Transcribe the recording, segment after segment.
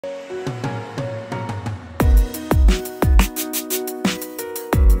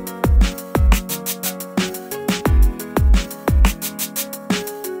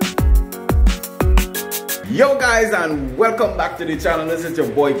Yo guys, and welcome back to the channel. This is your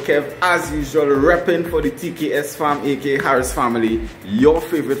boy Kev, as usual, repping for the TKS fam, aka Harris family, your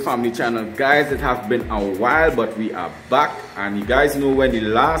favorite family channel. Guys, it has been a while, but we are back. And you guys know, when we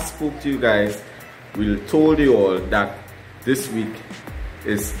last spoke to you guys, we told you all that this week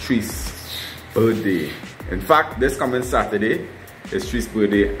is Tree's birthday. In fact, this coming Saturday is Tree's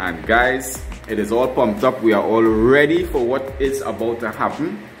birthday, and guys, it is all pumped up. We are all ready for what is about to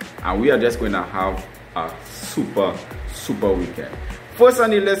happen, and we are just going to have a super weekend. First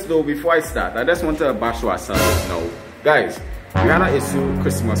on the list though, before I start, I just want to bash Wassa now. Guys, we had an issue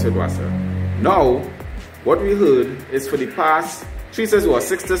Christmas with Wassa. Now, what we heard is for the past, Tree says what,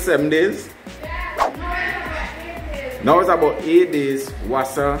 6 to 7 days? Now it's about 8 days,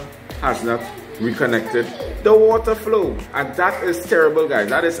 Wassa has not reconnected the water flow, and that is terrible, guys.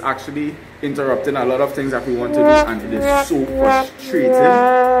 That is actually interrupting a lot of things that we want to do, and it is so frustrating.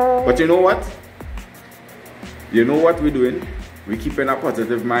 But you know what? You know what we're doing? We're keeping a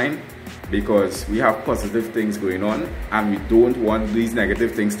positive mind, because we have positive things going on, and we don't want these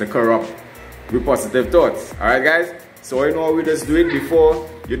negative things to corrupt with positive thoughts. Alright guys? So you know how we just do it. Before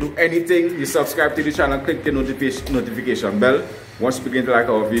you do anything, you subscribe to the channel, click the notification bell. Once you begin to like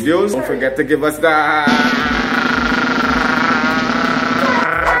our videos, don't forget to give us that.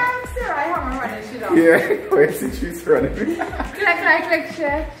 Yeah, where's the trees running? Click,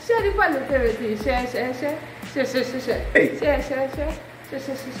 share the positivity, share. Hey. Share,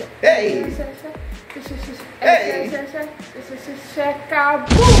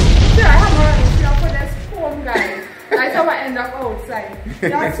 kaboom! I have already share for this phone, guys. That's how I end up outside.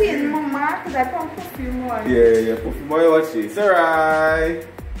 Y'all seen Mama? Because I put perfume on. Yeah, perfume on what she. It's alright.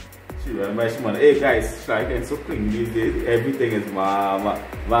 She run by she man. Hey guys, she's getting so clean these days. Everything is mama.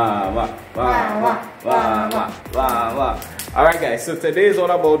 Alright guys, so today is all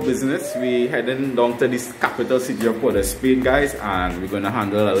about business. We heading down to this capital city of Port of Spain, guys, and we're gonna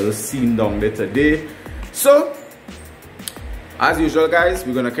handle a little scene down there today. So as usual guys,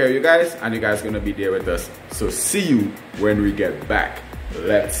 we're gonna carry you guys, and you guys gonna be there with us. So see you when we get back.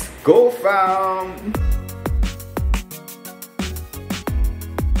 Let's go, fam!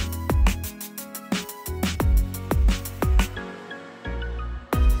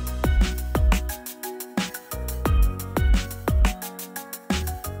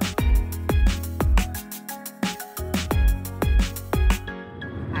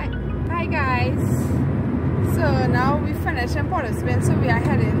 Hi guys, so now we finished in Port of Spain, so we are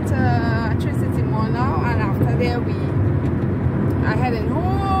heading to Trinidad Mall now, and after there we are heading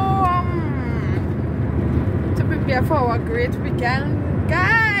home to prepare for our great weekend.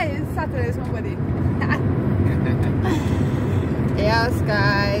 Guys, Saturday is my birthday. Yes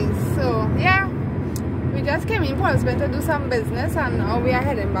guys, so yeah, we just came in Port of Spain to do some business, and now we are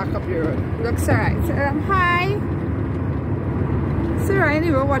heading back up the road. Looks alright. So, hi. So right,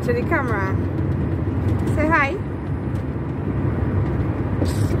 you were watching the camera. Say hi.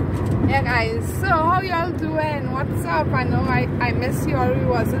 Yeah guys, so how y'all doing? What's up? I know I missed you all. We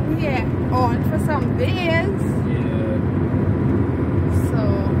wasn't here on for some days. Yeah. So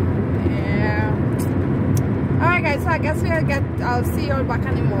yeah. Alright guys, so I guess I'll see y'all back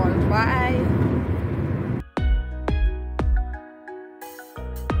in the mall. Bye.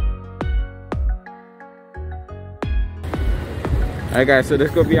 Alright guys, so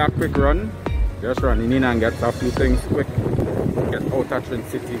this could be a quick run. Just running in and get a few things quick. Get out of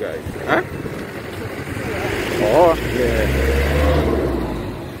Trinidad City, guys. Huh? Oh, yeah.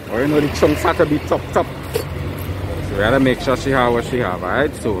 Oh, you know the chunks have to be top. So we gotta make sure she have what she have,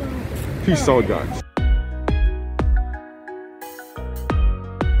 alright? So, peace out, guys.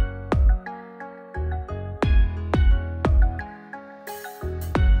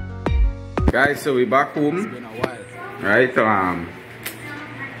 Guys, so we back home. It's been a while. Right,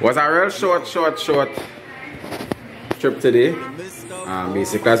 was a real short trip today.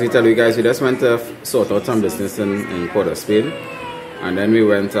 Basically, as we tell you guys, we just went to sort out some business in Port of Spain, and then we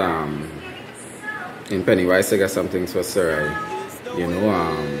went in Pennywise to get some things for Sarai. You know,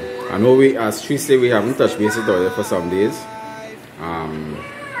 I know we, as Tree say, we haven't touched base with her for some days,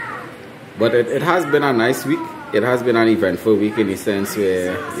 but it has been a nice week. It has been an eventful week in the sense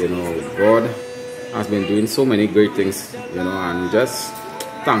where, you know, God has been doing so many great things, you know, and we're just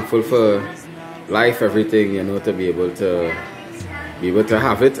thankful for life, everything, you know, to be able to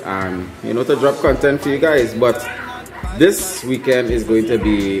have it, and you know, to drop content for you guys. But this weekend is going to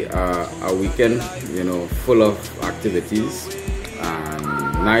be a weekend, you know, full of activities and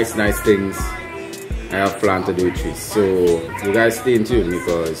nice things I have planned to do with Tree. So you guys stay tuned,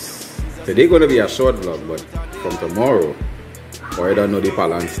 because today going to be a short vlog, but from tomorrow or you don't know the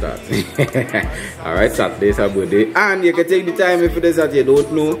balance start. Alright, Saturday's her birthday. And you can take the time if it is that you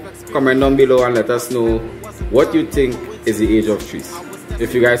don't know, comment down below and let us know what you think is the age of trees.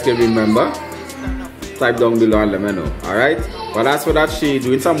 If you guys can remember, type down below and let me know. Alright? Well, as for that, she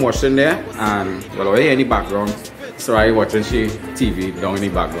doing some washing there, and well, we hear in the background. So I watching she TV down in the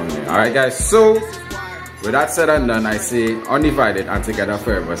background there. Alright guys, so with that said and done, I say undivided and together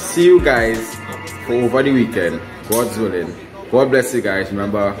forever. See you guys for over the weekend. God's willing. God bless you guys.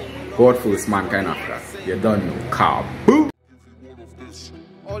 Remember, God first, mankind after. You don't know. Kaboom!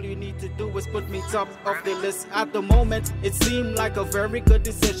 All you need to do is put me top of the list. At the moment, it seemed like a very good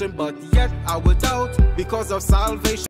decision, but yet I would doubt because of salvation.